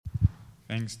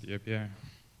Thanks, Diabia.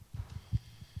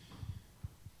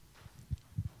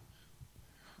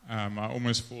 I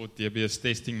almost thought Diabia's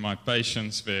testing my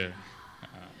patience there.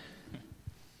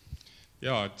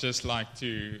 I'd just like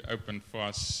to open for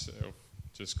us,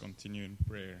 just continue in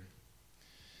prayer.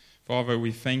 Father,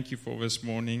 we thank you for this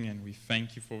morning and we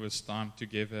thank you for this time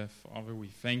together. Father, we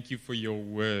thank you for your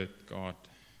word, God,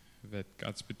 that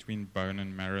cuts between bone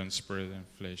and marrow and spirit and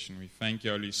flesh. And we thank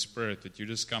you, Holy Spirit, that you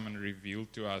just come and reveal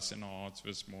to us in our hearts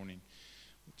this morning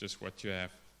just what you have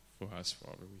for us,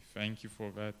 Father. We thank you for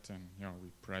that, and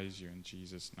we praise you in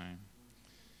Jesus' name.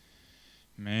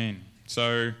 Amen.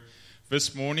 So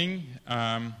this morning,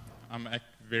 I'm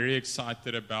very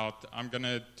excited about, I'm going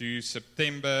to do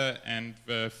September, and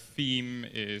the theme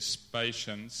is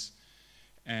patience,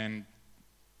 and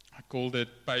I called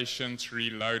it Patience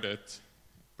Reloaded,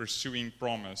 Pursuing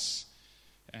Promise.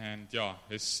 And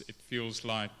it feels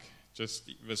like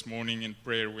just this morning in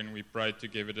prayer when we prayed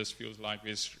together, this feels like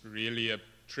there's really a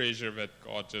treasure that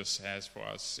God just has for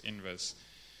us in this.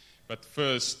 But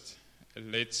first,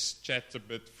 let's chat a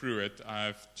bit through it. I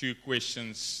have 2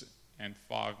 questions and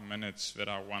 5 minutes that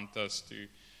I want us to,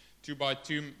 2 by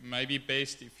 2, maybe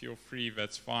best if you're free,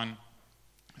 that's fine.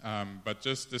 But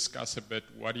just discuss a bit,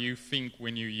 what do you think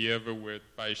when you hear the word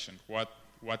patient? What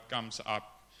comes up?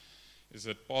 Is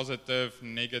it positive,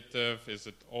 negative? Is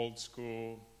it old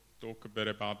school? Talk a bit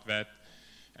about that.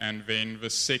 And then the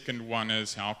second one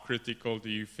is, how critical do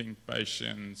you think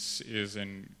patience is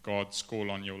in God's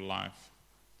call on your life?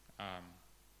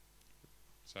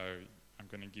 So I'm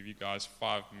going to give you guys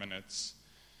 5 minutes.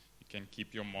 You can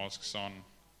keep your masks on,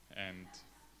 and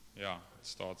it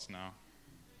starts now.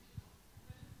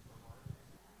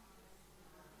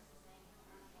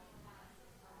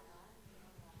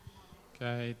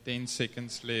 Okay, 10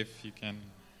 seconds left. You can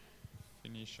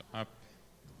finish up.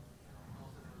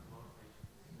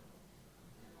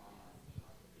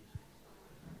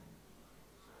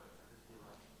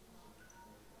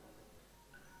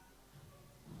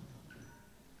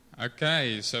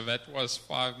 Okay, so that was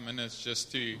 5 minutes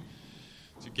just to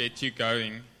get you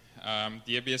going.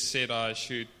 Diabia said I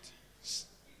should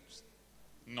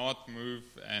not move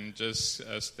and just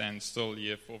stand still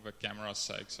here for the camera's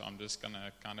sake, so I'm just going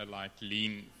to kind of like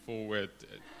lean forward.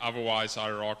 Otherwise, I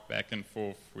rock back and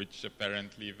forth, which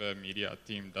apparently the media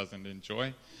team doesn't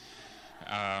enjoy.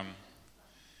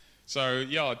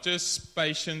 Just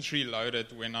Patience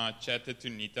Reloaded. When I chatted to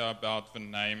Nita about the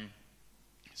name,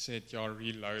 I said,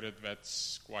 Reloaded,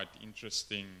 that's quite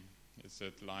interesting. Is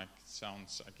it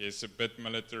sounds, I guess, a bit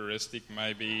militaristic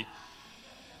maybe.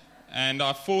 And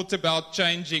I thought about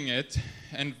changing it,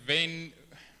 and then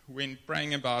when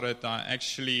praying about it, I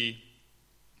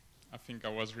think I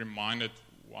was reminded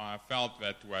why I felt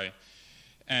that way.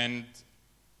 And,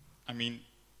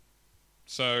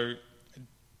 so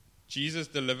Jesus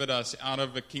delivered us out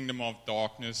of the kingdom of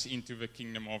darkness into the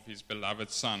kingdom of his beloved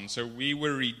Son. So we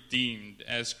were redeemed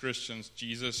as Christians.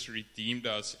 Jesus redeemed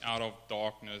us out of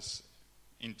darkness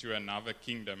into another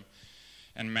kingdom.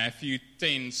 And Matthew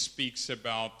 10 speaks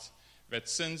about that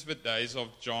since the days of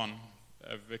John,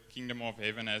 the kingdom of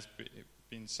heaven has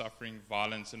been suffering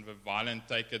violence, and the violent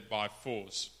take it by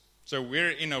force. So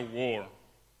we're in a war,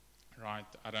 right?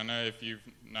 I don't know if you've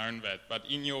known that, but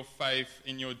in your faith,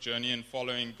 in your journey in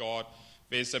following God,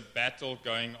 there's a battle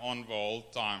going on the whole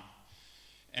time.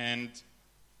 And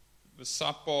the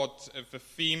subpart, the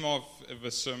theme of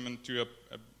the sermon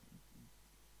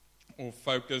or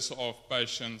focus of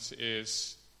patience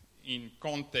is in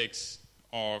context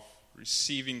of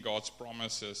receiving God's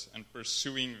promises and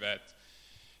pursuing that.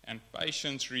 And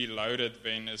Patience Reloaded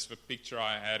then is the picture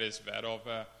I had, is that of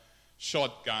a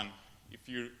shotgun. If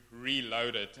you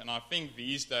reload it, and I think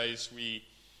these days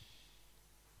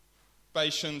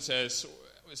patience it's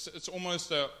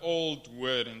almost an old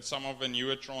word. In some of the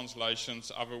newer translations,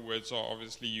 other words are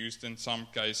obviously used in some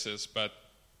cases, but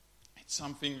it's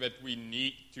something that we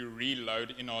need to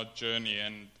reload in our journey,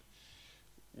 and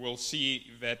we'll see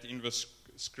that in the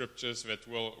scriptures that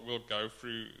we'll go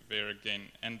through there again.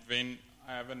 And then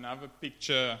I have another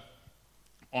picture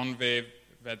on there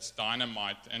that's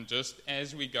dynamite, and just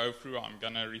as we go through, I'm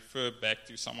going to refer back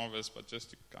to some of this, but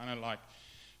just to kind of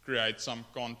create some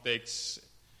context.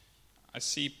 I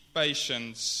see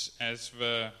patience as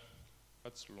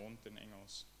what's Lont in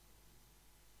Engels?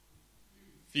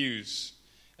 Fuse.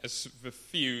 As the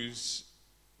fuse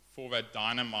for that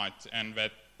dynamite, and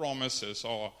that promises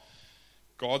are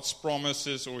God's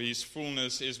promises, or his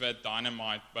fullness is that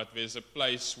dynamite, but there's a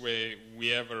place where we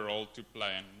have a role to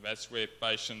play, and that's where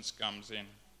patience comes in.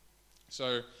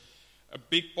 So a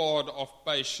big part of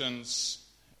patience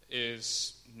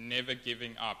is never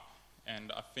giving up.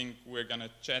 And I think we're going to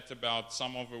chat about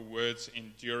some of the words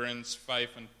endurance,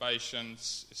 faith, and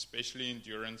patience, especially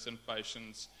endurance and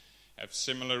patience, have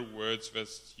similar words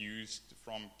that's used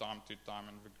from time to time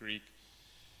in the Greek.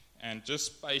 And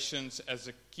just patience as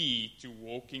a key to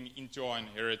walking into our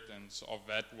inheritance of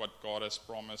that what God has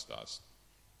promised us.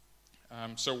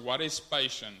 So what is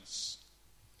patience?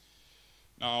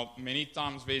 Now, many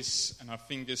times there's, and I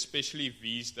think especially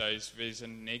these days, there's a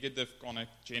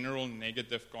general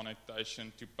negative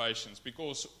connotation to patience,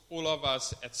 because all of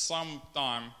us at some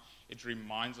time, it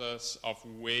reminds us of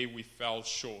where we fell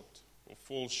short or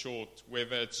fall short,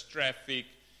 whether it's traffic,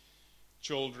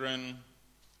 children,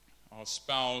 our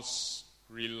spouse,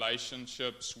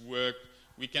 relationships, work.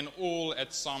 We can all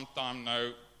at some time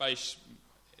know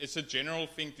it's a general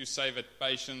thing to say that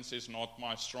patience is not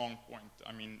my strong point.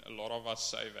 I mean, a lot of us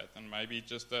say that. And maybe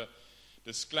just a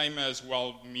disclaimer as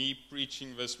well, me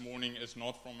preaching this morning is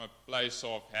not from a place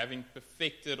of having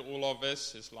perfected all of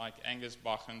this. It's like Angus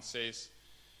Buchan says,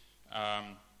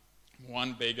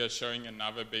 one beggar showing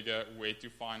another beggar where to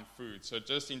find food. So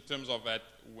just in terms of that,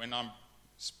 when I'm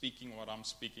speaking what I'm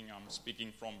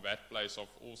speaking from that place of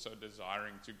also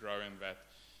desiring to grow in that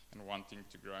and wanting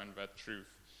to grow in that truth.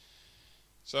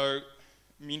 So,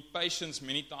 I mean, patience,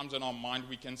 many times in our mind,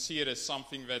 we can see it as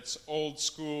something that's old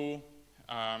school,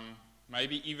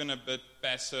 maybe even a bit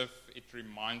passive. It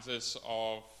reminds us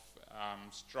of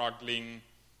struggling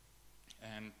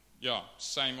and,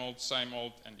 same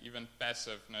old, and even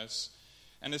passiveness.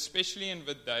 And especially in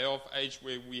the day of age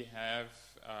where we have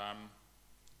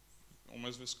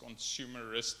almost this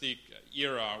consumeristic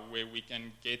era where we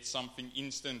can get something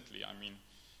instantly. I mean,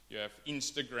 you have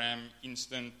Instagram,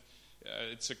 instant.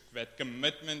 It's that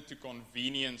commitment to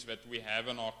convenience that we have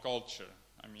in our culture.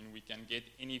 I mean, we can get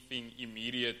anything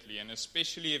immediately, and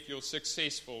especially if you're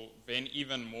successful, then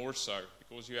even more so,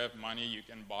 because you have money, you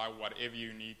can buy whatever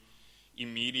you need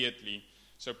immediately.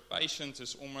 So patience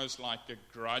is almost like a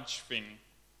grudge thing,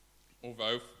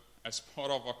 although as part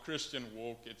of our Christian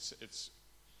walk, it's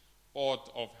part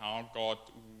of how God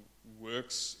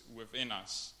works within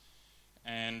us.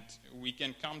 And we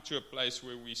can come to a place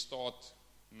where we start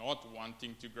not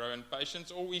wanting to grow in patience,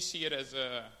 or we see it as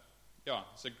a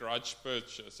grudge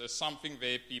purchase, as something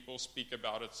where people speak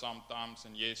about it sometimes,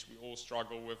 and yes, we all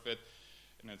struggle with it,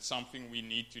 and it's something we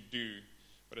need to do,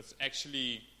 but it's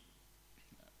actually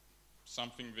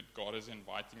something that God is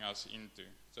inviting us into.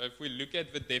 So if we look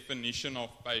at the definition of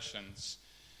patience,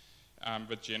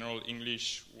 the general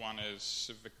English one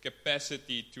is the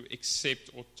capacity to accept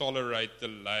or tolerate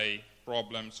delay,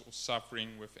 problems, or suffering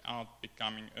without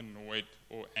becoming annoyed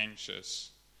or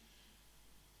anxious.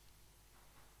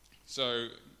 So,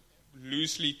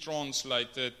 loosely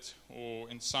translated, or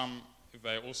in some,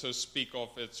 they also speak of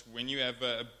it's when you have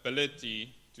the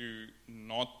ability to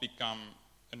not become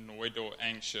annoyed or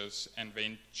anxious and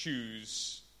then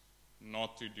choose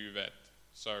not to do that.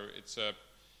 So, it's a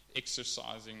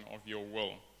exercising of your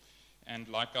will. And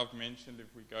like I've mentioned,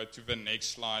 if we go to the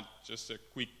next slide, just a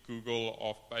quick Google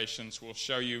of patience will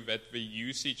show you that the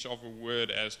usage of a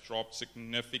word has dropped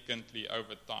significantly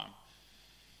over time.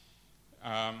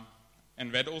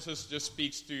 And that also just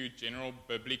speaks to general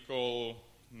biblical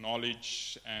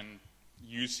knowledge and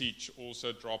usage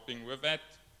also dropping with that.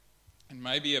 And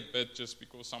maybe a bit just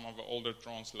because some of the older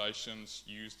translations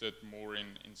used it more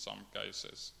in some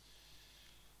cases.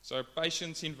 So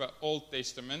patience in the Old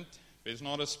Testament, there's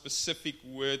not a specific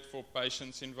word for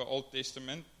patience in the Old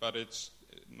Testament, but it's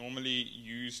normally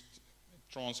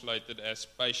translated as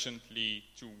patiently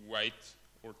to wait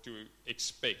or to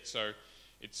expect. So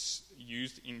it's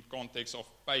used in context of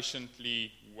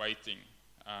patiently waiting.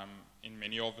 In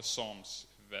many of the Psalms,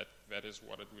 that is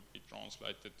what it would be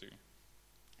translated to.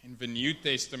 In the New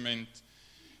Testament,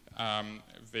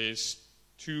 there's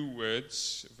two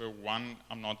words. The one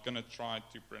I'm not going to try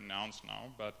to pronounce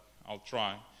now, but I'll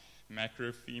try.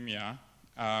 Macrothemia.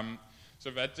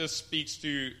 So that just speaks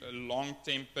to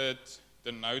long-tempered,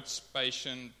 denotes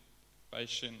patient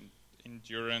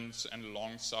endurance and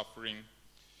long-suffering.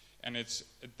 And it's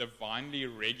a divinely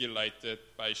regulated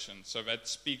patience. So that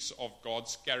speaks of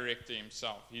God's character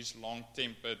himself. He's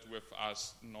long-tempered with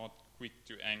us, not quick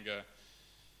to anger.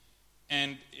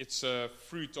 And it's a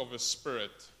fruit of a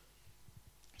spirit.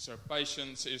 So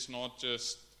patience is not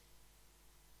just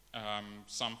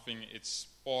something, it's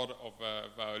part of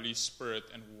the Holy Spirit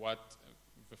and what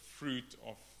the fruit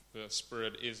of the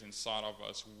Spirit is inside of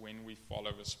us when we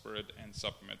follow the Spirit and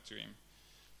submit to him.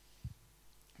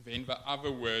 Then the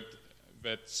other word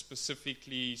that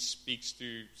specifically speaks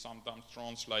to, sometimes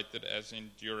translated as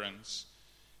endurance,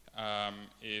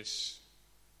 is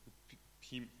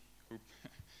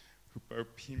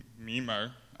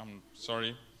apopimemo, I'm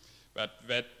sorry, but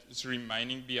that is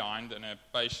remaining behind and a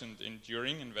patient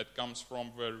enduring, and that comes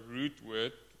from the root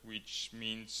word, which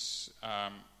means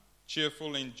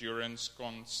cheerful endurance,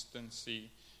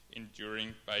 constancy,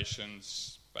 enduring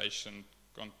patience, patient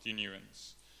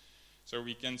continuance. So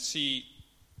we can see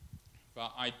the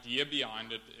idea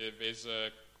behind it. There's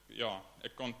a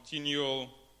continual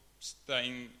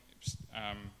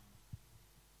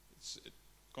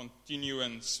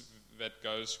continuance that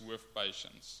goes with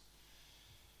patience.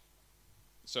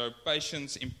 So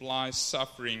patience implies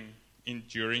suffering,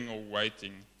 enduring, or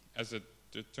waiting as a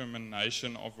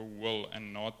determination of a will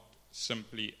and not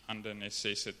simply under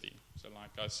necessity. So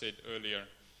like I said earlier,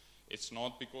 it's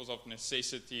not because of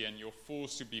necessity and you're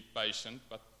forced to be patient,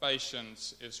 but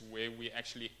patience is where we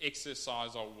actually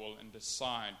exercise our will and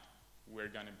decide we're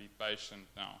going to be patient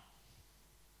now.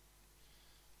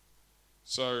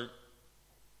 So,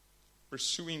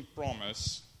 pursuing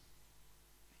promise,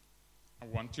 I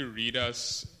want to read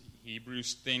us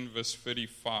Hebrews 10 verse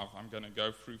 35. I'm going to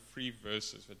go through 3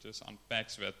 verses that just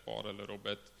unpacks that part a little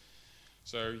bit.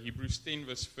 So Hebrews 10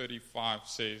 verse 35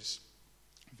 says,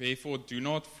 "Therefore do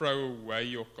not throw away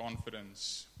your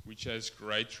confidence, which has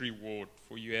great reward,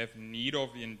 for you have need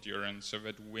of endurance, so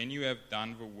that when you have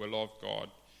done the will of God,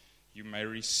 you may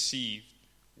receive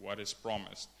what is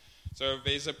promised." So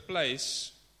there's a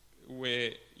place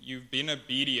where you've been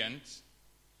obedient,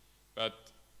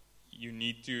 but you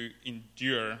need to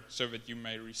endure so that you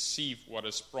may receive what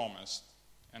is promised.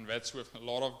 And that's with a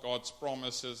lot of God's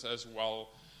promises as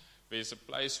well. There's a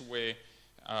place where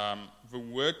the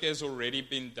work has already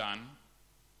been done,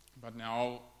 but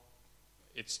now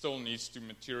it still needs to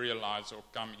materialize or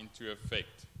come into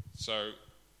effect. So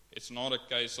it's not a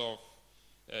case of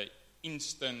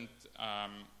instant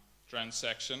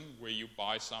transaction where you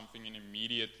buy something and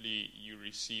immediately you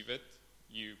receive it.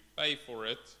 You pay for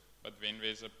it, but then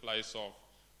there's a place of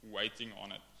waiting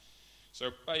on it.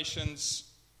 So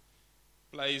patience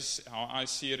plays, how I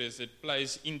see it is, it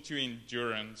plays into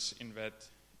endurance, in that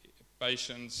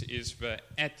patience is the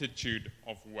attitude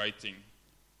of waiting.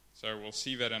 So we'll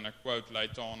see that in a quote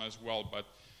later on as well, but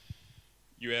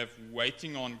you have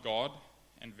waiting on God,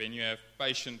 and then you have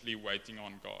patiently waiting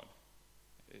on God.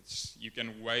 You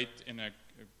can wait in a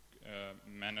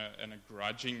manner, in a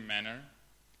grudging manner,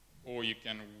 or you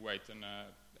can wait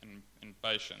in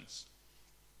patience.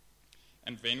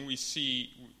 And then we see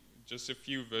just a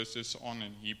few verses on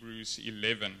in Hebrews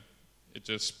 11, it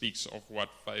just speaks of what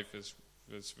faith is.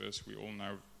 This verse we all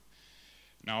know.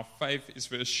 Now faith is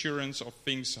the assurance of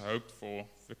things hoped for,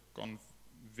 the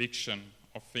conviction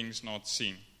of things not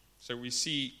seen. So we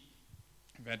see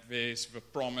that there's the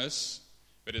promise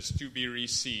that is to be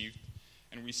received,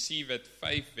 and we see that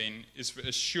faith then is the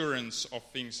assurance of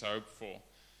things hoped for.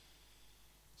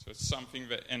 So it's something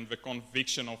that, and the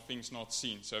conviction of things not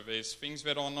seen. So there's things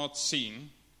that are not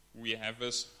seen. We have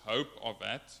this hope of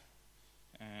that.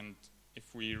 And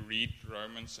if we read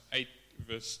Romans 8,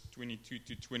 verse 22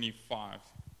 to 25,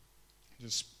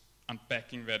 just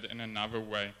unpacking that in another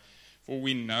way. "For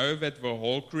we know that the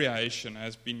whole creation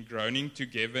has been groaning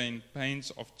together in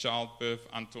pains of childbirth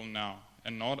until now.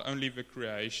 And not only the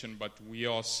creation, but we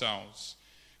ourselves,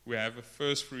 we have the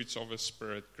first fruits of the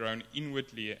Spirit, grown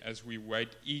inwardly as we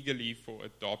wait eagerly for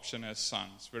adoption as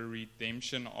sons, the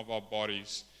redemption of our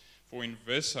bodies. For in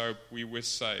this hope we were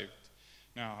saved.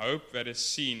 Now hope that is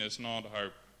seen is not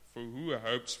hope, for who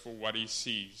hopes for what he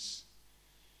sees?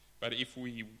 But if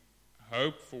we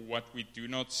hope for what we do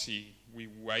not see, we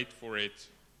wait for it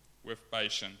with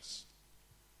patience."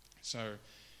 So,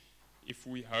 if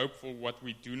we hope for what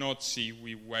we do not see,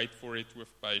 we wait for it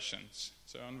with patience.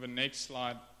 So on the next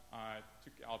slide, I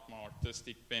took out my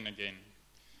artistic pen again,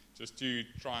 just to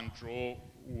try and draw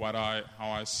how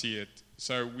I see it.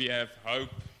 So we have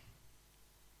hope,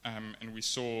 and we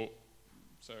saw,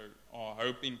 so our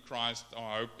hope in Christ,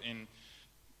 our hope in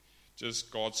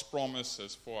just God's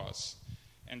promises for us.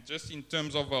 And just in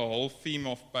terms of a whole theme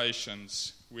of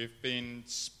patience, we've been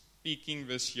speaking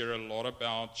this year a lot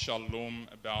about shalom,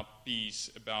 about peace,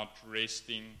 about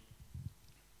resting,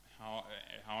 how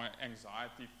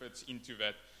anxiety fits into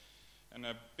that. And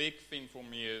a big thing for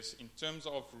me is in terms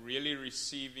of really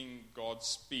receiving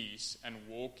God's peace and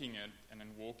walking it, and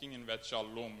then walking in that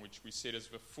shalom, which we said is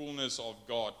the fullness of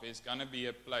God, there's going to be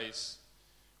a place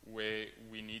where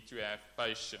we need to have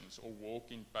patience or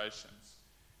walk in patience.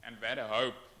 And that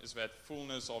hope is that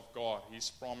fullness of God,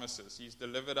 His promises. He's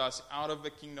delivered us out of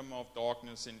the kingdom of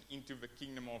darkness and into the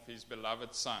kingdom of His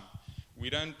beloved Son.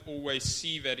 We don't always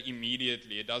see that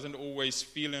immediately. It doesn't always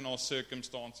feel in our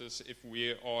circumstances if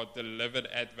we are delivered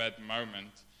at that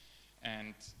moment.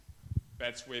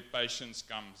 that's where patience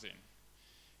comes in,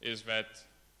 is that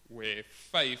where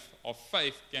faith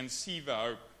can see the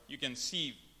hope. You can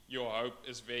see your hope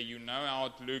is there. You know how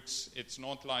it looks. It's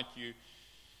not like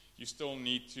you still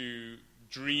need to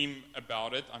dream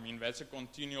about it. I mean, that's a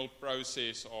continual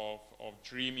process of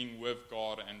dreaming with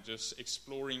God and just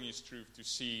exploring His truth to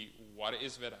see what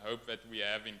is that hope that we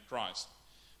have in Christ.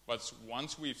 But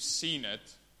once we've seen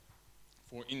it,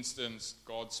 for instance,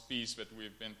 God's peace that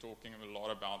we've been talking a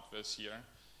lot about this year,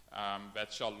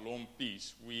 that shalom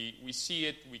peace. We see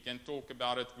it, we can talk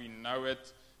about it, we know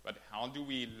it, but how do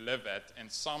we live it?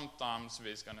 And sometimes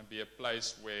there's going to be a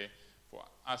place where for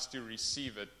us to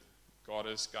receive it, God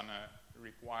is going to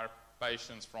require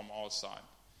patience from our side.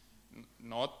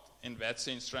 Not in that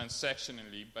sense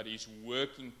transactionally, but He's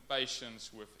working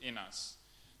patience within us.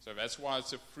 So that's why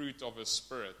it's a fruit of a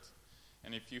Spirit.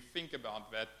 And if you think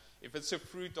about that, if it's a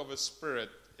fruit of a Spirit,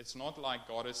 it's not like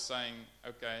God is saying,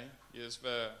 okay, here's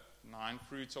the 9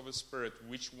 fruits of a Spirit.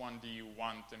 Which one do you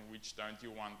want and which don't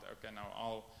you want? Okay,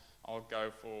 now I'll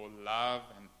go for love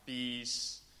and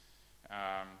peace,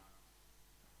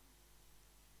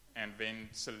 and then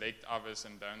select others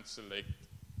and don't select.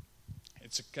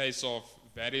 It's a case of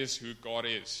that is who God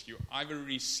is. You either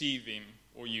receive Him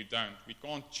or you don't. We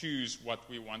can't choose what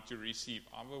we want to receive.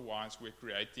 Otherwise, we're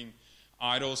creating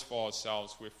idols for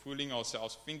ourselves. We're fooling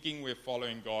ourselves, thinking we're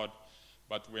following God,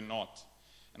 but we're not.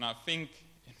 And I think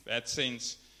in that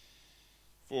sense,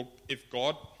 if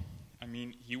God,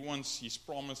 He wants His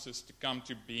promises to come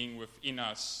to being within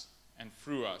us and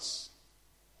through us.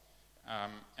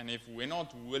 And if we're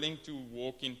not willing to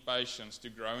walk in patience, to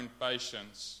grow in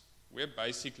patience, we're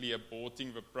basically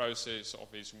aborting the process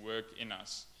of His work in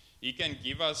us. He can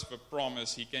give us the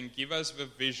promise, He can give us the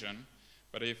vision,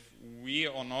 but if we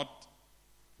are not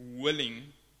willing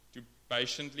to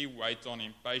patiently wait on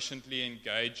Him, patiently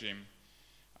engage Him,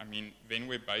 then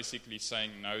we're basically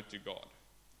saying no to God.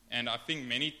 And I think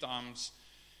many times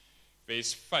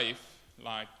there's faith,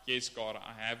 like, yes, God,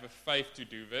 I have a faith to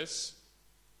do this.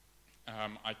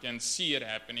 I can see it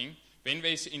happening. Then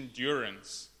there's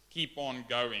endurance, keep on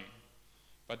going.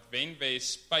 But then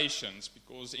there's patience,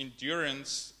 because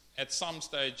endurance, at some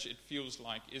stage, it feels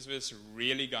like, is this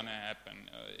really going to happen?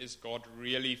 Is God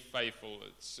really faithful?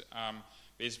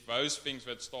 There's those things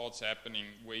that starts happening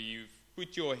where you've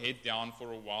put your head down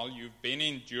for a while. You've been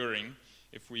enduring.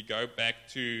 If we go back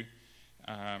to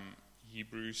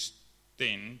Hebrews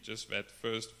 10, just that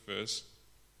first verse.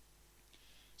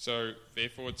 So,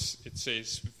 therefore, it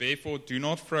says, therefore, do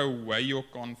not throw away your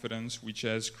confidence, which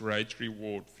has great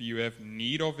reward, for you have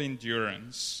need of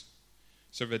endurance,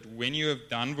 so that when you have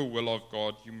done the will of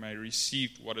God, you may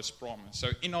receive what is promised. So,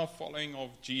 in our following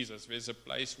of Jesus, there's a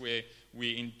place where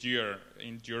we endure.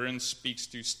 Endurance speaks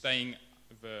to staying,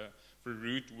 the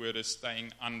root word is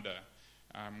staying under.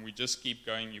 We just keep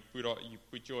going. You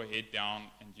put your head down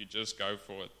and you just go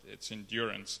for it. It's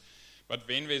endurance. But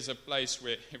then there's a place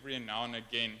where every now and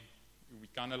again we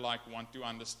kind of like want to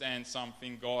understand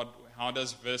something. God, how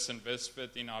does this and this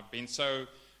fit in? I've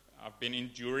been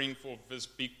enduring for this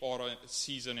big part of the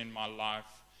season in my life.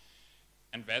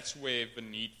 And that's where the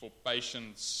need for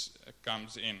patience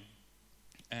comes in.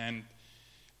 And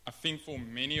I think for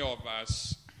many of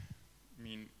us,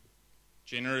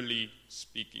 generally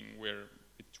speaking, we're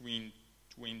between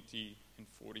 20 and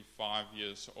 45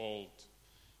 years old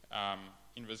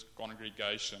in this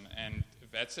congregation. And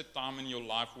that's a time in your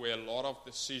life where a lot of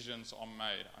decisions are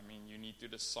made. You need to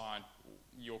decide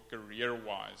your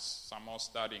career-wise. Some are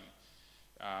studying,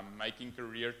 making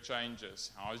career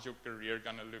changes. How is your career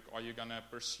going to look? Are you going to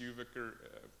pursue the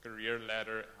career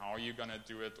ladder? How are you going to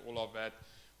do it? All of that.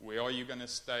 Where are you going to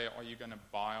stay? Are you going to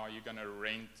buy? Are you going to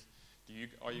rent?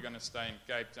 Are you going to stay in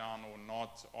Cape Town or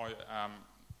not?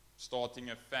 Starting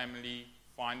a family,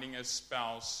 finding a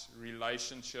spouse,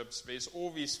 relationships. There's all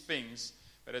these things,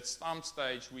 but at some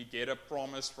stage we get a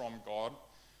promise from God,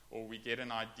 or we get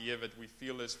an idea that we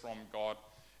feel is from God,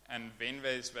 and then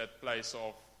there's that place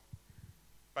of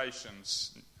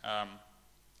patience.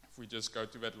 If we just go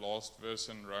to that last verse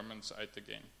in Romans 8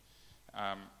 again.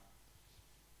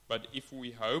 But if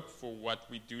we hope for what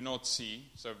we do not see,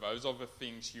 so those are the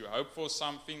things, you hope for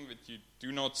something that you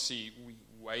do not see, we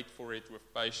wait for it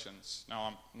with patience. Now,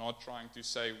 I'm not trying to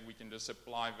say we can just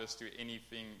apply this to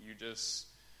anything. You just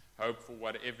hope for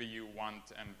whatever you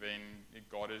want, and then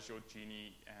God is your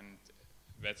genie, and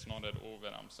that's not at all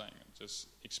that I'm saying. I'm just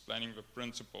explaining the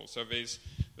principle. So there's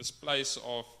this place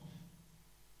of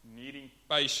needing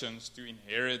patience to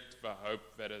inherit the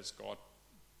hope that has God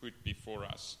put before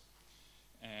us.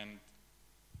 And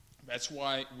That's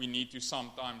why we need to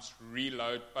sometimes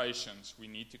reload patience. We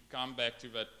need to come back to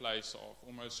that place of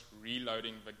almost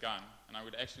reloading the gun. And I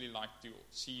would actually like to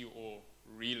see you all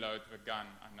reload the gun.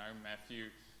 I know Matthew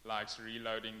likes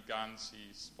reloading guns.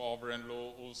 His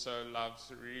father-in-law also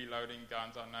loves reloading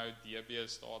guns. I know Debbie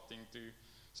is starting to.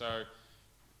 So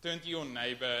turn to your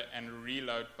neighbor and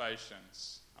reload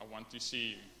patience. I want to see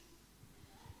you.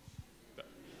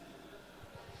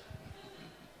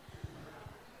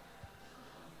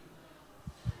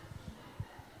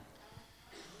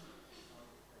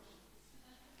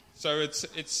 So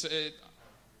it's a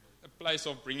place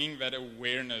of bringing that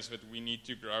awareness that we need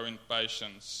to grow in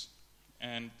patience.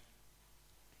 And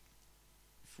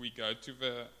if we go to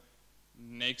the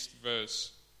next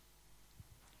verse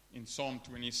in Psalm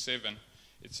 27,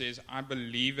 it says, I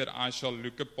believe that I shall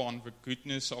look upon the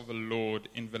goodness of the Lord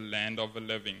in the land of the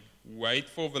living. Wait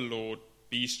for the Lord,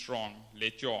 be strong.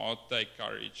 Let your heart take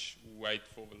courage. Wait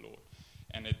for the Lord.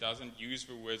 And it doesn't use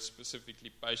the word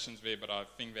specifically patience there, but I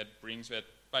think that brings that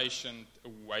patient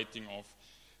waiting of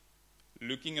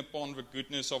looking upon the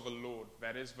goodness of the Lord.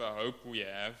 That is the hope we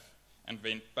have, and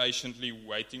then patiently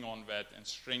waiting on that and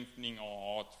strengthening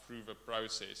our heart through the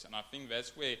process. And I think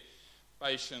that's where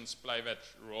patience play that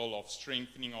role of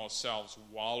strengthening ourselves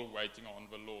while waiting on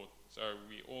the Lord. So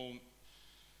we all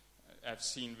have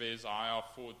seen the Isaiah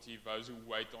 40, those who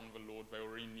wait on the Lord, they will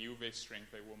renew their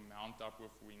strength, they will mount up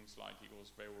with wings like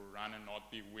eagles, they will run and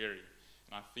not be weary.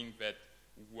 And I think that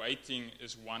waiting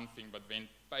is one thing, but then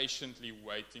patiently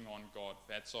waiting on God,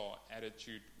 that's our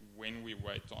attitude when we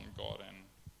wait on God, and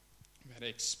that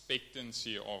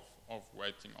expectancy of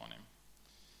waiting on Him.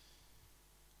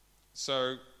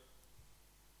 So,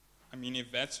 I mean,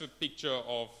 if that's the picture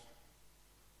of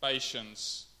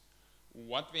patience,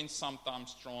 what then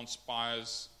sometimes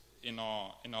transpires in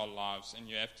our lives? And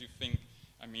you have to think,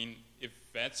 I mean, if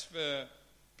that's the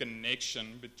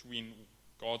connection between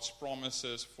God's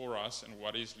promises for us and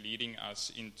what is leading us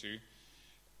into,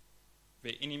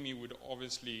 the enemy would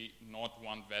obviously not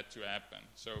want that to happen.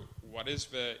 So what is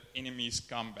the enemy's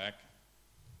comeback?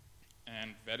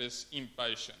 And that is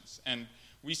impatience. And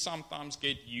we sometimes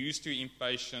get used to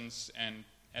impatience and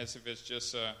as if it's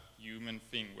just a human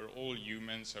thing. We're all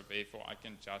humans, so therefore I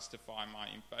can justify my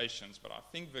impatience. But I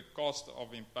think the cost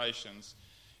of impatience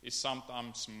is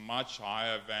sometimes much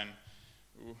higher than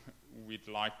we'd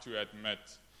like to admit.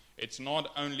 It's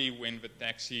not only when the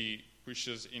taxi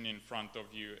pushes in front of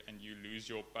you and you lose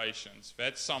your patience.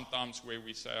 That's sometimes where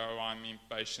we say, oh, I'm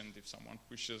impatient. If someone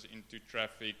pushes into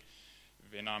traffic,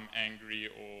 then I'm angry,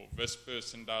 or this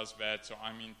person does that, so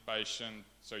I'm impatient,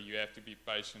 so you have to be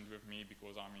patient with me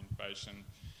because I'm impatient,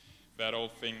 that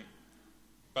whole thing.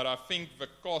 But I think the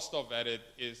cost of that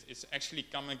is actually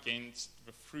come against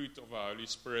the fruit of the Holy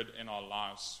Spirit in our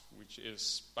lives, which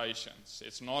is patience.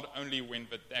 It's not only when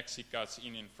the taxi cuts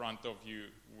in front of you,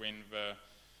 when the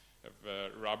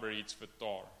rubber hits the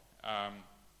tar.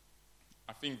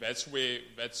 I think that's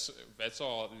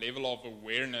our level of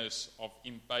awareness of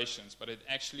impatience, but it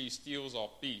actually steals our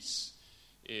peace.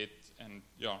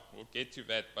 We'll get to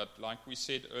that, but like we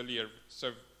said earlier,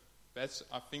 so that's,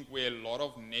 I think, where a lot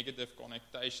of negative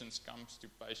connotations comes to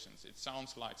patience. It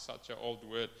sounds like such an old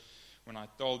word. When I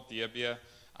told Debbie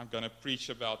I'm going to preach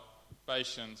about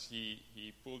patience,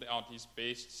 he pulled out his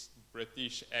best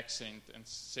British accent and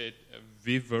said,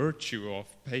 the virtue of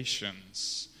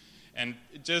patience. And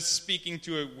just speaking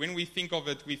to it, when we think of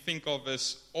it, we think of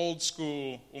this old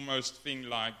school almost thing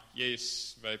like,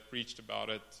 yes, they preached about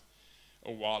it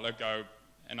a while ago.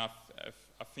 And I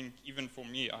think even for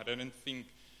me, I didn't think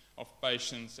of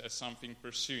patience as something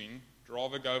pursuing. I'd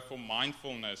rather go for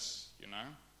mindfulness,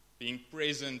 being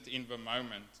present in the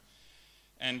moment.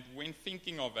 And when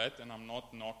thinking of it, and I'm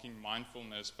not knocking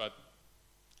mindfulness, but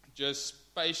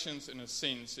just patience in a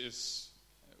sense is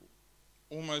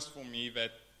almost for me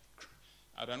that,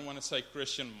 I don't want to say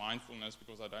Christian mindfulness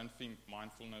because I don't think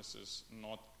mindfulness is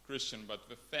not Christian, but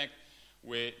the fact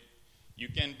where you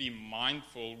can be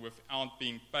mindful without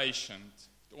being patient,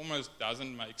 it almost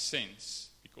doesn't make sense,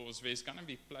 because there's going to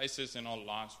be places in our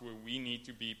lives where we need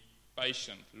to be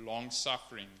patient,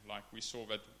 long-suffering, like we saw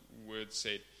that word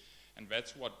said, and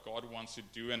that's what God wants to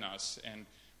do in us. And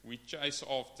we chase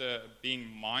after being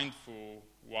mindful,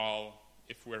 while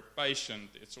if we're patient,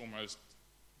 it's almost,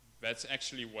 that's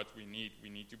actually what we need. We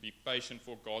need to be patient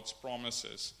for God's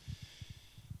promises.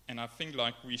 And I think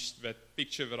like that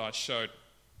picture that I showed,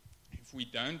 if we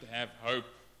don't have hope,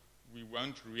 we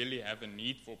won't really have a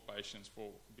need for patience,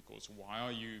 because what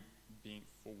are you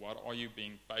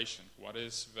being patient?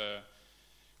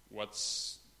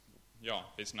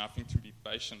 There's nothing to be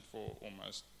patient for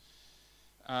almost.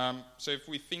 So if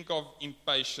we think of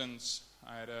impatience,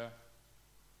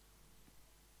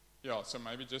 so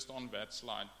maybe just on that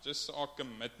slide, just our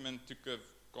commitment to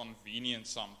convenience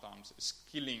sometimes is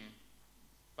killing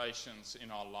patience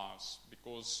in our lives,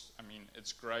 because,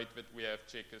 it's great that we have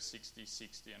checkers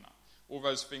 60, and all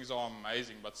those things are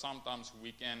amazing, but sometimes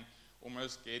we can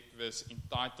almost get this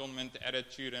entitlement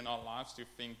attitude in our lives to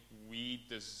think we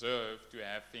deserve to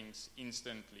have things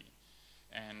instantly.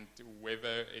 And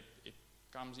whether it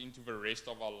comes into the rest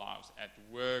of our lives, at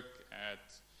work,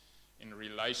 in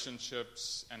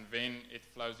relationships, and then it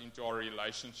flows into our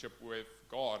relationship with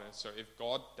God. So if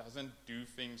God doesn't do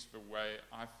things the way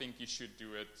I think He should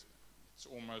do it, it's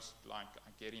almost like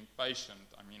I get impatient.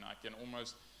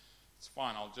 It's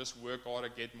fine, I'll just work harder,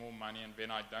 get more money, and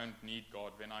then I don't need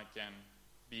God. Then I can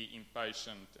be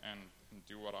impatient and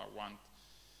do what I want.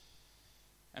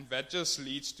 And that just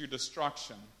leads to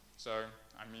destruction. So,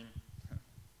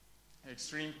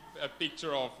 extreme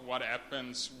picture of what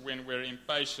happens when we're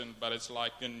impatient, but it's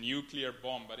like a nuclear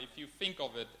bomb. But if you think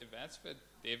of it, if that's the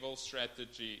devil's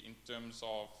strategy in terms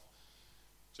of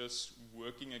just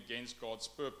working against God's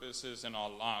purposes in our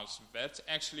lives, that's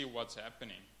actually what's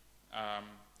happening.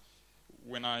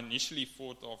 When I initially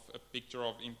thought of a picture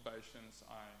of impatience,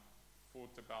 I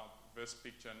thought about this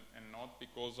picture, and not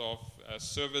because of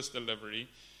service delivery,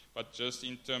 but just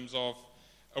in terms of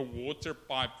a water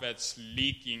pipe that's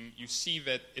leaking. You see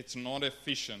that it's not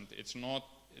efficient, it's not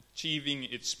achieving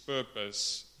its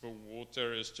purpose. The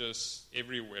water is just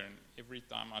everywhere, and every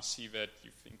time I see that,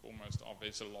 you think almost,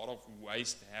 there's a lot of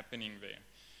waste happening there.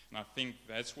 And I think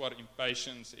that's what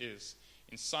impatience is.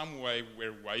 In some way,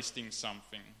 we're wasting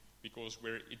something, because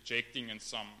we're ejecting in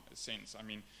some sense.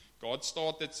 God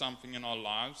started something in our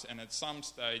lives, and at some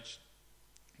stage,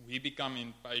 we become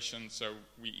impatient, so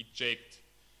we eject.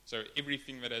 So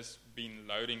everything that has been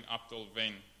loading up till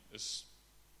then it's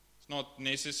not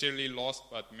necessarily lost,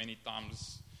 but many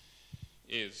times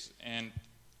is. And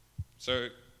so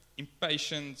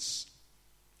impatience,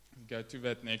 go to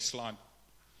that next slide,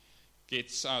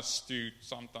 gets us to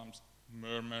sometimes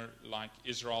murmur like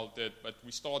Israel did, but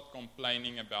we start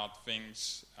complaining about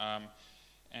things,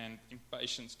 and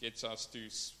impatience gets us to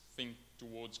think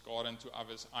towards God and to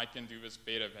others, I can do this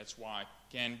better, that's why I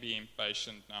can be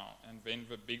impatient now. And then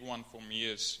the big one for me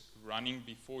is running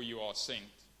before you are sent.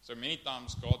 So many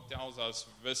times God tells us,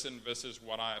 this and this is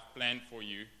what I have planned for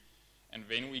you, and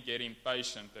then we get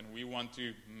impatient and we want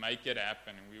to make it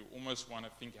happen, and we almost want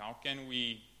to think, how can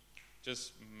we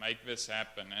just make this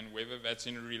happen? And whether that's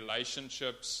in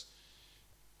relationships,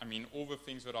 all the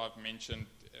things that I've mentioned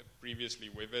previously,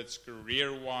 whether it's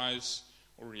career-wise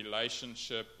or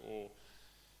relationship or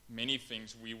many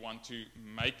things, we want to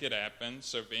make it happen.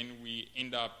 So then we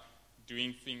end up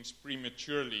doing things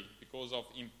prematurely because of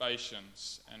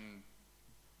impatience and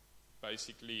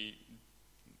basically,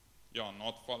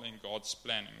 not following God's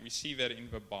plan. And we see that in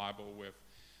the Bible with,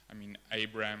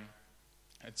 Abraham.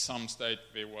 At some stage,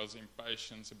 there was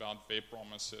impatience about their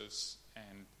promises,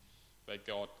 and they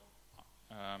got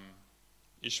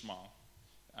Ishmael.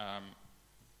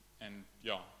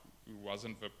 Who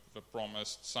wasn't the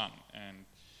promised son. And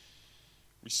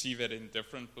we see that in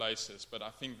different places. But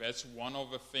I think that's one of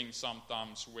the things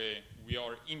sometimes where we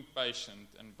are impatient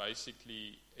and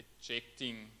basically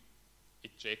ejecting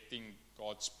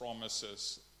God's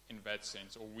promises in that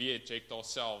sense, or we eject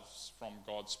ourselves from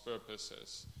God's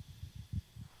purposes.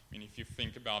 If you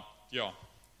think about,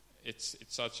 it's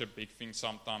such a big thing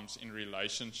sometimes in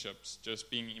relationships, just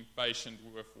being impatient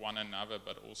with one another,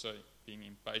 but also being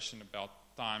impatient about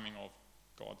timing of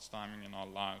God's timing in our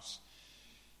lives.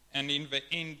 And in the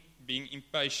end, being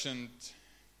impatient,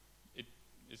 it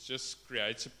just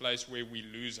creates a place where we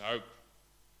lose hope.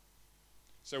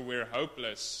 So we're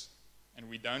hopeless, and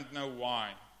we don't know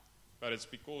why, but it's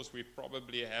because we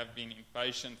probably have been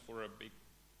impatient for a big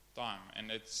time. And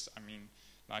it's,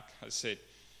 like I said,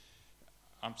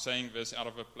 I'm saying this out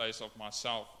of a place of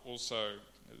myself, also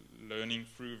learning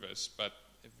through this, but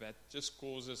that just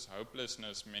causes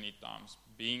hopelessness many times,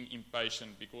 being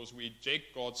impatient, because we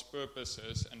eject God's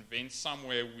purposes, and then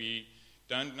somewhere we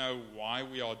don't know why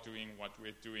we are doing what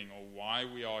we're doing or why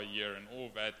we are here and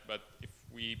all that. But if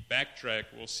we backtrack,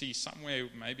 we'll see somewhere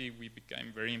maybe we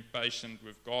became very impatient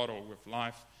with God or with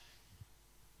life,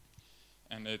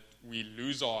 and that we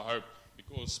lose our hope,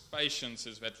 because patience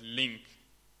is that link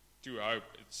to hope.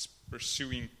 It's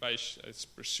pursuing patience, it's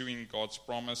pursuing God's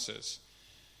promises.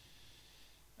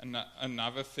 And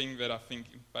another thing that I think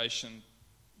impatience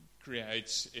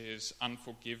creates is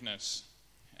unforgiveness.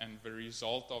 And the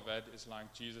result of that is,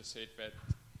 like Jesus said, that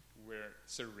we're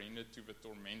surrendered to the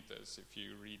tormentors, if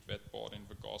you read that part in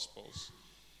the Gospels.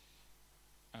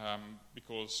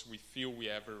 because we feel we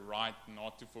have a right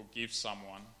not to forgive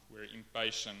someone. We're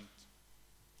impatient.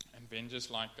 And then, just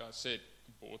like I said,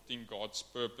 aborting God's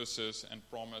purposes and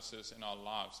promises in our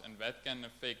lives. And that can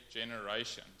affect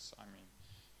generations. I mean,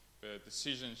 the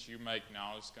decisions you make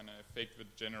now is going to affect the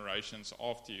generations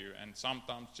after you. And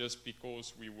sometimes just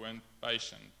because we weren't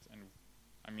patient. And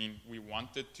I mean, we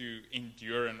wanted to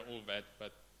endure and all that,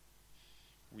 but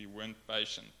we weren't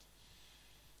patient.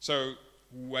 So,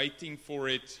 waiting for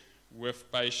it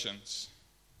with patience.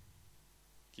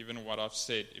 Given what I've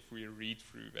said, if we read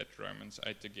through that Romans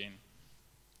 8 again.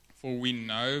 For we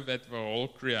know that the whole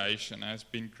creation has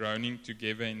been groaning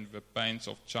together in the pains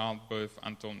of childbirth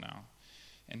until now.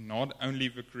 And not only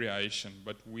the creation,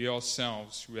 but we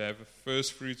ourselves who have the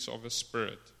first fruits of the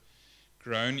Spirit,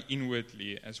 groan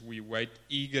inwardly as we wait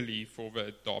eagerly for the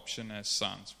adoption as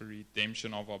sons, the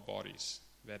redemption of our bodies,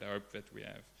 that hope that we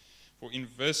have. For in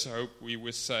this hope we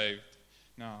were saved.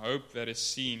 Now hope that is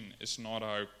seen is not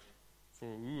hope, for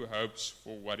who hopes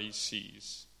for what he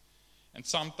sees? And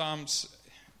sometimes,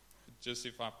 just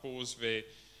if I pause there,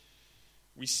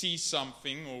 we see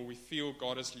something or we feel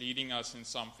God is leading us in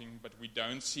something, but we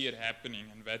don't see it happening,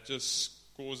 and that just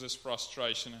causes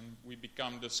frustration and we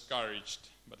become discouraged.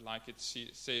 But like it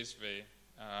says there,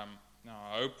 now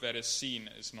hope that is seen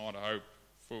is not hope,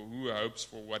 for who hopes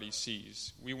for what he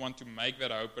sees? We want to make that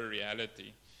hope a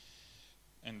reality.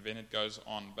 And then it goes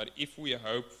on. But if we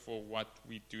hope for what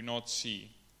we do not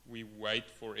see, we wait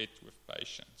for it with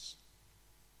patience.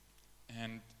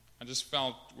 And I just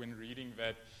felt when reading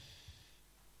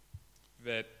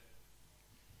that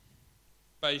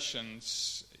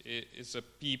patience is a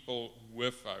people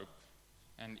with hope,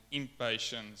 and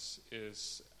impatience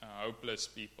is a hopeless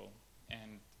people.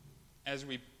 And as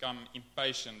we become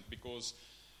impatient, because,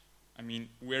 I mean,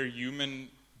 we're human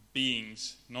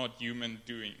beings, not human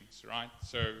doings, right?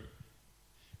 So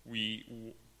who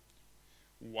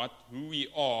we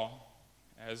are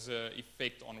has an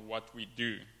effect on what we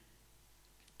do.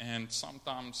 And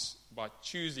sometimes by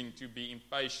choosing to be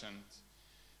impatient,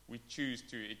 we choose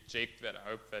to eject that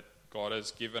hope that God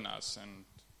has given us. And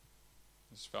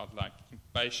it's felt like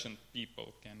impatient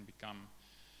people can become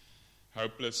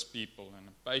hopeless people, and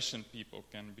impatient people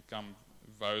can become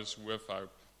those with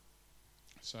hope.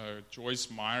 So Joyce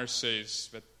Meyer says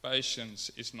that patience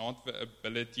is not the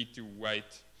ability to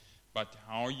wait, but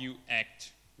how you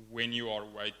act when you are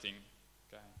waiting.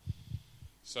 Okay.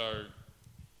 So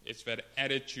it's that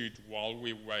attitude while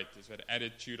we wait. It's that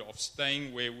attitude of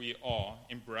staying where we are,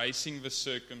 embracing the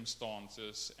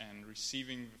circumstances, and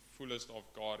receiving the fullest of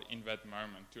God in that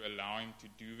moment to allow Him to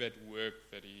do that work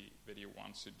that He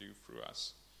wants to do through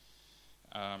us.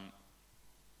 And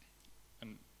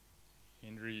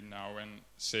Henry Nouwen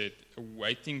said, a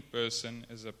waiting person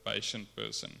is a patient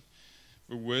person.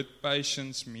 The word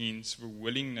patience means the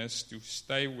willingness to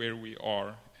stay where we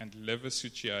are and live a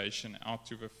situation out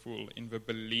to the full in the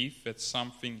belief that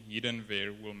something hidden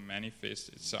there will manifest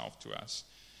itself to us.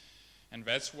 And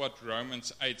that's what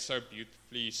Romans 8 so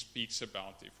beautifully speaks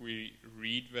about. If we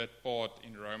read that part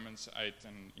in Romans 8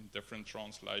 and in different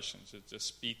translations, it just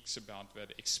speaks about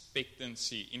that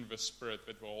expectancy in the Spirit,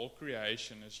 that the whole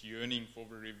creation is yearning for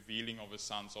the revealing of the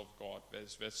sons of God.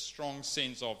 There's that strong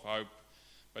sense of hope,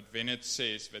 but then it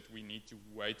says that we need to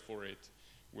wait for it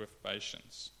with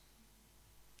patience.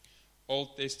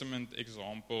 Old Testament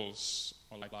examples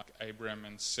are like Abraham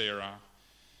and Sarah,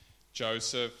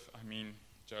 Joseph.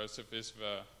 Joseph is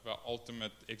the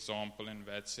ultimate example in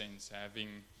that sense,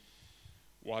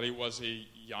 while he was a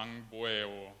young boy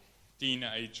or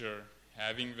teenager,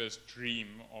 having this dream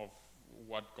of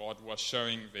what God was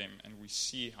showing them, and we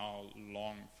see how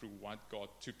long through what God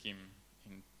took him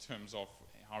in terms of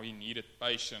how he needed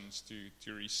patience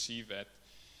to receive that.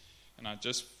 And I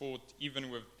just thought, even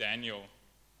with Daniel,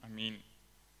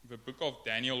 the book of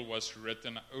Daniel was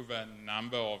written over a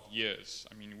number of years.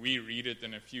 We read it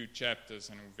in a few chapters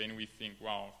and then we think,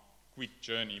 wow, quick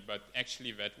journey. But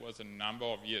actually that was a number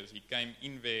of years. He came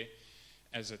in there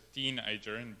as a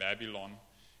teenager in Babylon,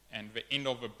 and the end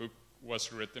of the book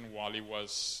was written while he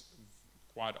was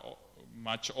quite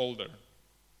much older.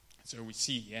 So we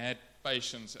see he had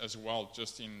patience as well,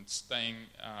 just in staying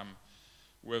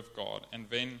with God. And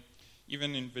then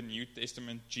even in the New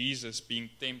Testament, Jesus being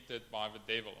tempted by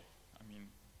the devil.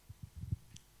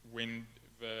 When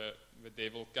the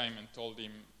devil came and told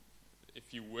him,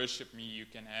 if you worship me, you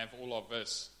can have all of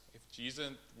this. If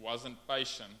Jesus wasn't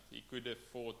patient, he could have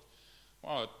thought,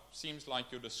 well, it seems like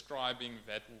you're describing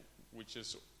that which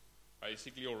is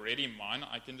basically already mine.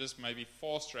 I can just maybe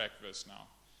fast-track this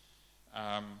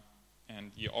now.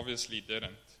 And he obviously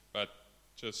didn't, but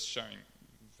just showing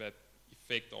that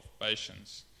effect of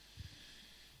patience.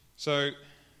 So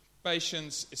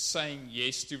patience is saying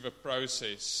yes to the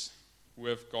process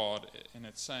with God, and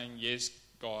it's saying, yes,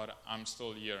 God, I'm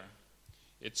still here.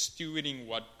 It's stewarding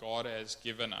what God has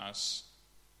given us,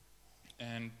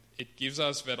 and it gives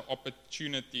us that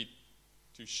opportunity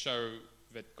to show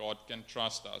that God can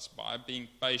trust us by being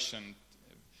patient.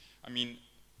 I mean,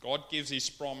 God gives His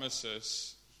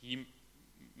promises. He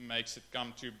makes it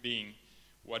come to being.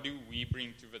 What do we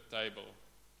bring to the table?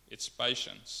 It's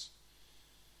patience.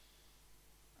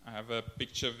 I have a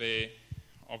picture there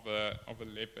of a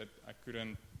leopard. I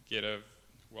couldn't get it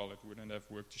wouldn't have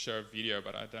worked to show a video,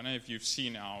 but I don't know if you've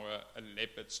seen how a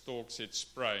leopard stalks its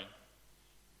prey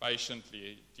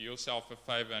patiently. Do yourself a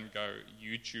favor and go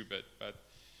YouTube it. But,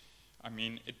 I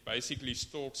mean, it basically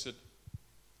stalks it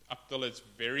up till it's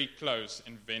very close,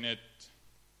 and then it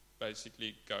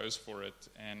basically goes for it.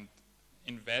 And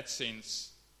in that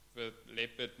sense, the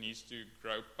leopard needs to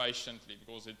grow patiently,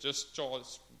 because it just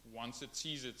starts, once it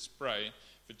sees its prey,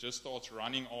 if it just starts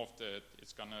running after it,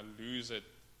 it's going to lose it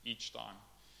each time.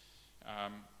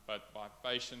 But by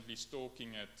patiently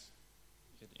stalking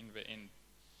it in the end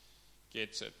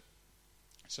gets it.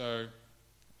 So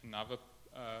another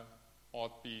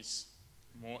art piece,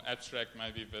 more abstract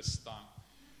maybe this time.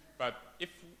 But if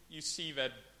you see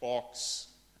that box,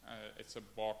 it's a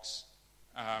box,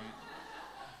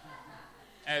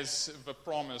 as the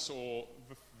promise, or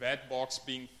that box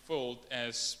being filled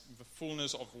as the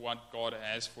fullness of what God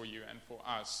has for you and for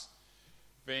us,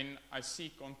 then I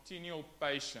see continual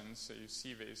patience. So you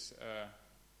see there's a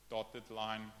dotted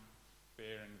line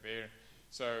there and there.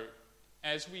 So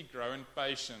as we grow in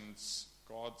patience,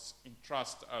 God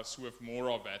entrusts us with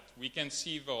more of it. We can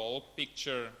see the whole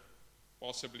picture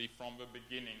possibly from the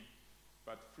beginning,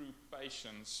 but through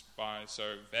patience,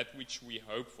 so that which we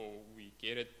hope for, we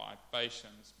get it by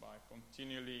patience, by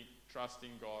continually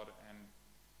trusting God and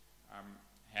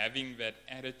having that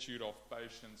attitude of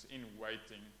patience in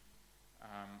waiting.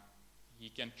 He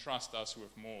can trust us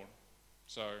with more.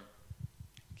 So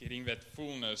getting that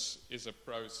fullness is a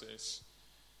process.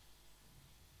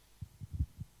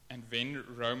 And then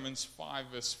Romans 5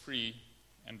 verse 3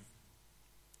 and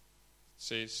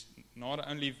says, not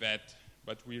only that,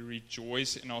 but we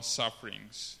rejoice in our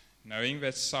sufferings, knowing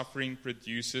that suffering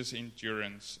produces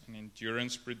endurance, and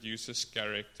endurance produces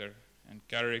character, and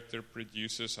character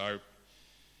produces hope,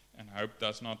 and hope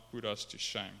does not put us to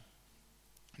shame.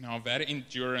 Now that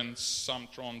endurance, some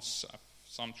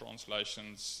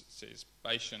translations says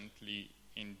patiently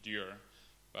endure,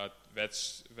 but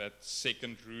that's that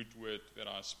second root word that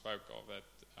I spoke of, that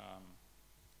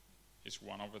is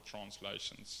one of the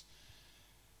translations.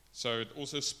 So it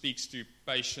also speaks to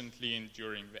patiently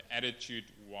enduring, the attitude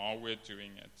while we're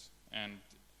doing it, and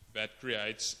that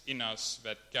creates in us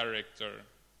that character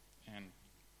and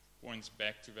points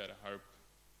back to that hope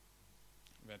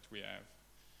that we have.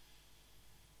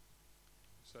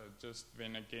 So just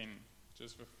then again,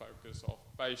 just the focus of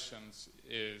patience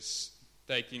is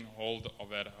taking hold of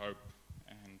that hope,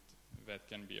 and that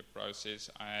can be a process.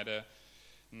 I had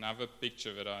another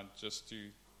picture that just to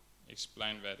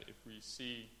explain that. If we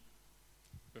see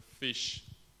the fish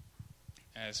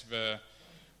as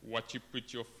what you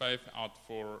put your faith out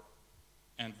for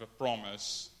and the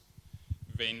promise,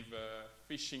 then the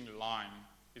fishing line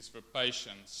is the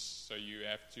patience. So you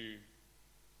have to,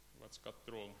 what's got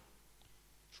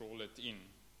trawl it in,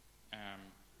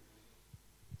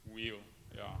 wheel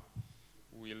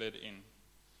it in.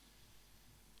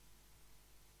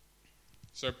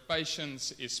 So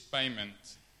patience is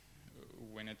payment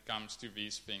when it comes to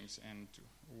these things. And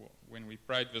when we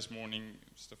prayed this morning,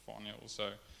 Stefania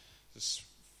also just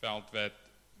felt that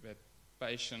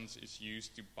patience is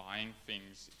used to buying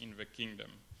things in the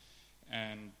kingdom.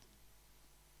 And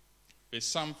there's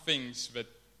some things that,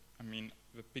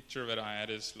 the picture that I had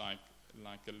is like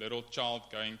a little child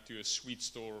going to a sweet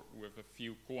store with a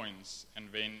few coins, and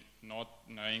then not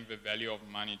knowing the value of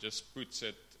money, just puts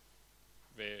it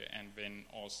there and then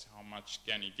asks how much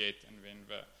can he get, and then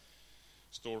the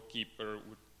storekeeper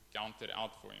would count it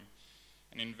out for him.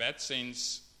 And in that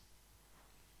sense,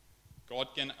 God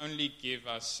can only give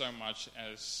us so much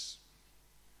as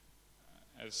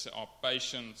our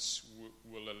patience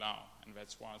will allow, and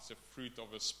that's why it's a fruit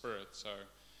of the Spirit. So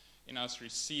in us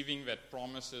receiving that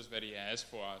promises that He has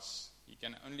for us, He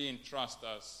can only entrust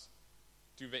us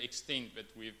to the extent that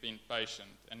we've been patient,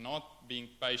 and not being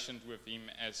patient with Him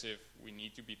as if we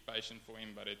need to be patient for Him,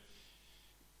 but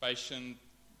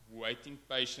waiting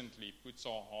patiently puts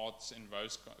our hearts in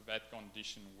that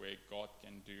condition where God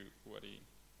can do what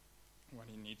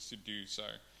He needs to do. So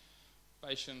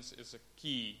patience is a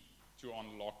key to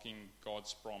unlocking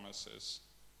God's promises.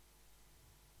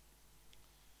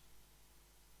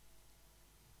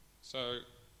 So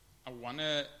I want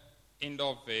to end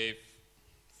off there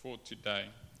for today,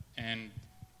 and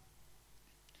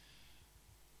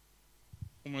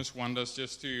almost want us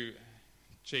just to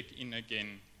check in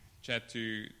again, chat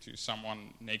to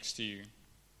someone next to you.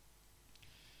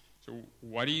 So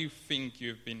what do you think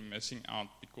you've been missing out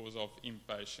because of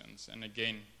impatience? And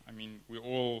again, I mean, we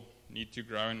all need to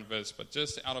grow in this, but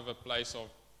just out of a place of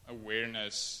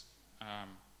awareness,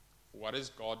 what is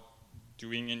God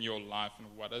doing in your life, and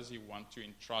what does He want to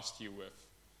entrust you with?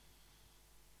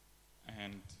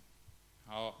 And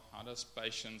how does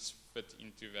patience fit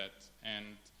into that? And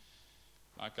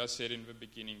like I said in the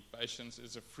beginning, patience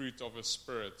is a fruit of a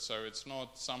spirit, so it's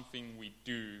not something we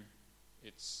do,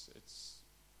 it's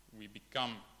we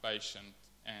become patient.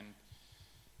 And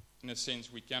in a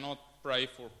sense, we cannot pray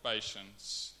for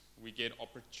patience. We get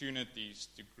opportunities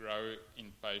to grow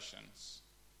in patience.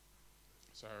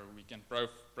 So we can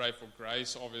pray for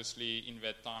grace, obviously, in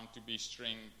that time to be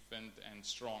strengthened and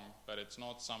strong, but it's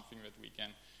not something that we can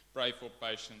pray for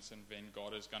patience and then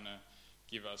God is going to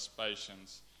give us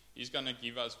patience. He's going to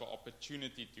give us the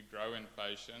opportunity to grow in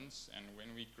patience, and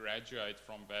when we graduate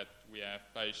from that, we have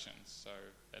patience. So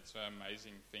that's an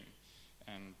amazing thing.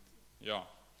 And yeah.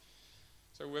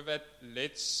 So with that,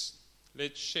 let's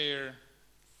share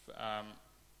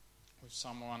with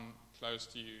someone close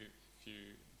to you, if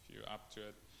you're up to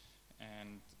it,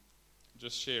 and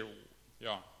just share,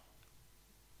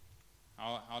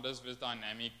 how does this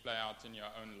dynamic play out in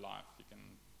your own life?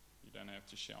 You don't have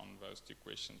to share on those two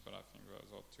questions, but I think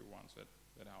those are two ones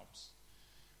that helps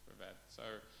with that. So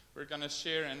we're going to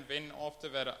share, and then after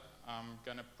that I'm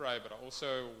going to pray, but I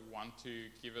also want to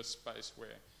give a space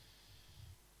where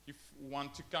you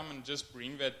want to come and just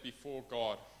bring that before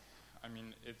God. I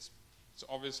mean, it's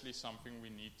obviously something we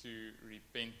need to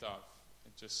repent of,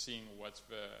 just seeing what's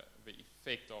the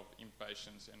effect of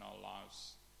impatience in our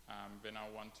lives. Then I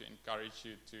want to encourage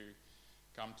you to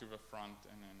come to the front,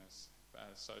 and in a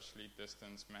socially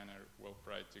distanced manner we'll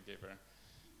pray together.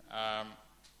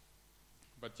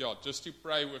 But just to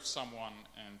pray with someone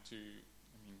and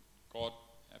God,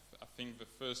 I think the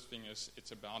first thing is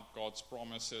it's about God's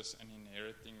promises and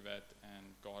inheriting that, and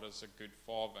God is a good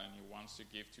father and He wants to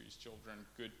give to His children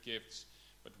good gifts,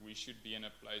 but we should be in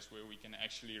a place where we can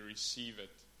actually receive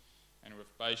it, and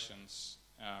with patience.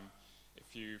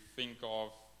 If you think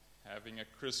of having a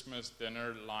Christmas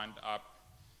dinner lined up,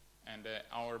 and an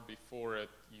hour before it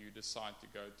you decide to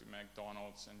go to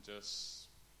McDonald's and just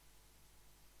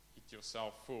eat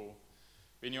yourself full,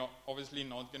 then you're obviously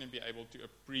not going to be able to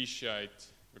appreciate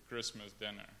the Christmas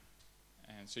dinner.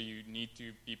 And so you need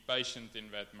to be patient in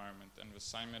that moment, and the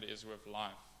same it is with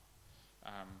life.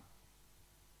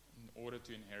 In order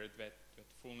to inherit that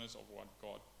fullness of what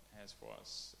God has for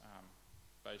us,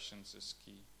 patience is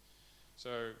key.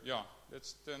 So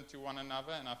let's turn to one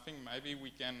another, and I think maybe we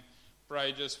can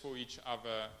pray just for each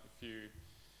other. If you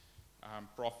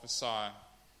prophesy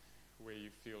where you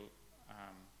feel,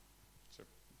 so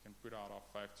we can put out our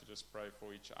faith to just pray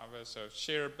for each other. So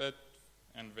share a bit,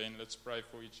 and then let's pray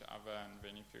for each other, and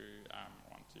then if you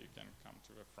want to, you can come to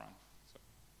the front. So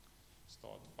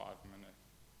start 5 minutes.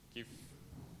 Give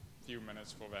a few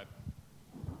minutes for that.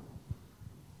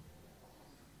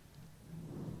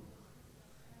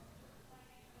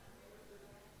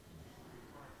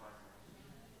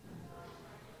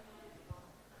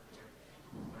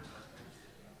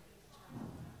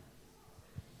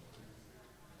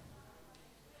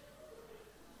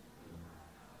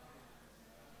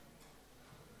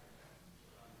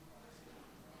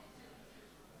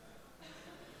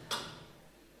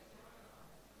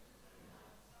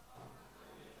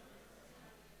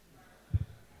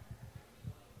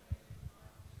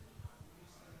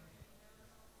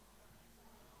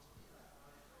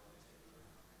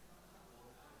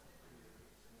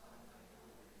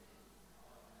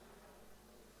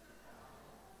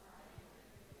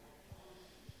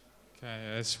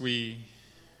 Okay, as we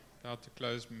about to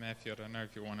close, Matthew, I don't know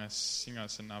if you want to sing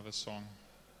us another song.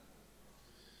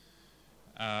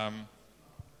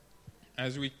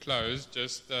 As we close,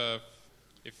 just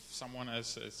if someone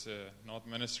is not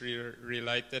ministry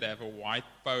related, have a white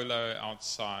polo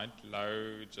outside,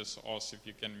 just ask if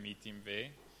you can meet him there.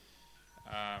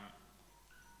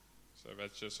 So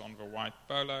that's just on the white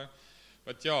polo.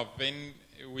 But then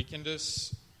we can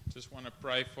just want to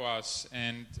pray for us.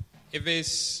 And if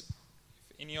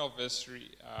any of this, if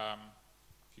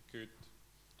you could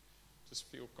just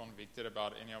feel convicted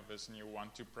about any of this and you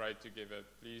want to pray together,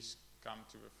 please come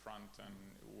to the front, and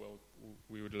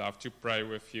we would love to pray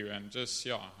with you. And just,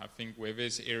 I think where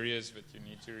there's areas that you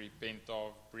need to repent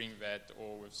of, bring that,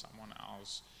 or with someone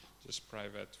else, just pray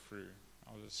that through.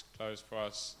 I'll just close for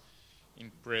us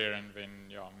in prayer, and then,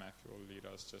 Matthew will lead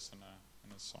us just in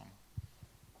a song.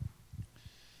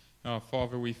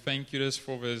 Father, we thank you just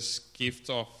for this gift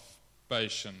of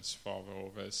patience, Father, or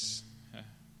this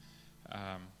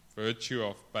virtue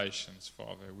of patience,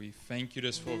 Father. We thank you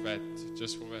just for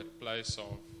that place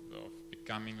of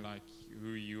becoming like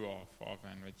who you are, Father,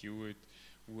 and that you would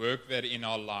work that in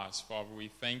our lives, Father. We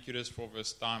thank you just for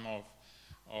this time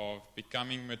of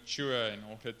becoming mature in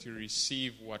order to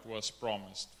receive what was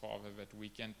promised, Father, that we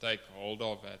can take hold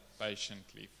of that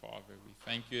patiently, Father. We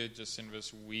thank you just in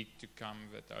this week to come,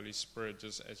 that Holy Spirit,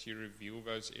 just as you reveal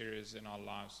those areas in our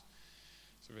lives,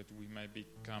 so that we may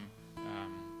become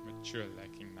mature,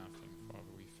 lacking nothing, Father.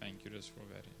 We thank you just for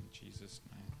that in Jesus'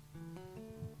 name.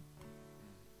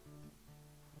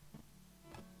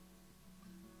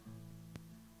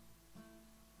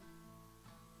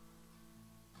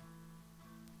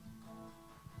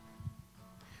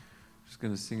 Just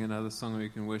going to sing another song and we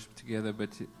can worship together, but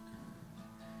if